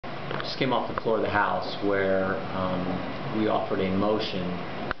just came off the floor of the House where we offered a motion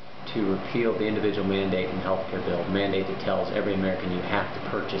to repeal the individual mandate in the health care bill, the mandate that tells every American you have to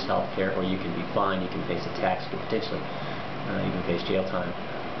purchase health care or you can be fined, you can face a tax, you can potentially even face jail time.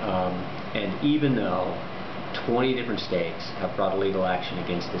 And even though 20 different states have brought legal action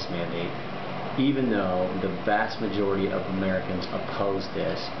against this mandate, even though the vast majority of Americans oppose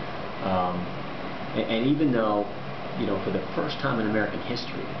this, and even though, for the first time in American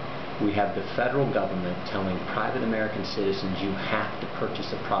history, we have the federal government telling private American citizens you have to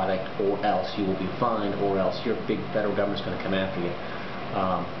purchase a product or else you will be fined or else your big federal government's going to come after you.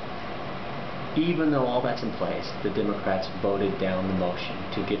 Even though all that's in place, the Democrats voted down the motion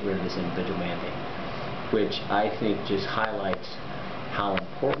to get rid of this individual mandate, which I think just highlights how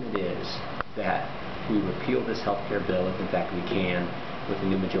important it is that we repeal this health care bill, if in fact we can, with a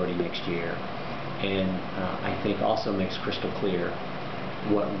new majority next year. And I think also makes crystal clear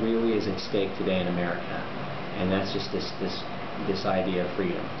what really is at stake today in America, and that's just this idea of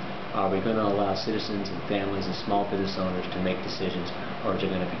freedom. Are we going to allow citizens and families and small business owners to make decisions, or is it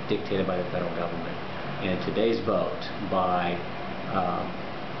going to be dictated by the federal government? And today's vote by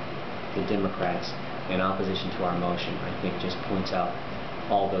the Democrats in opposition to our motion, I think, just points out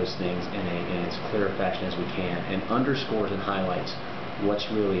all those things in as clear a fashion as we can, and underscores and highlights what's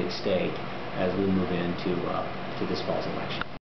really at stake as we move into to this fall's election.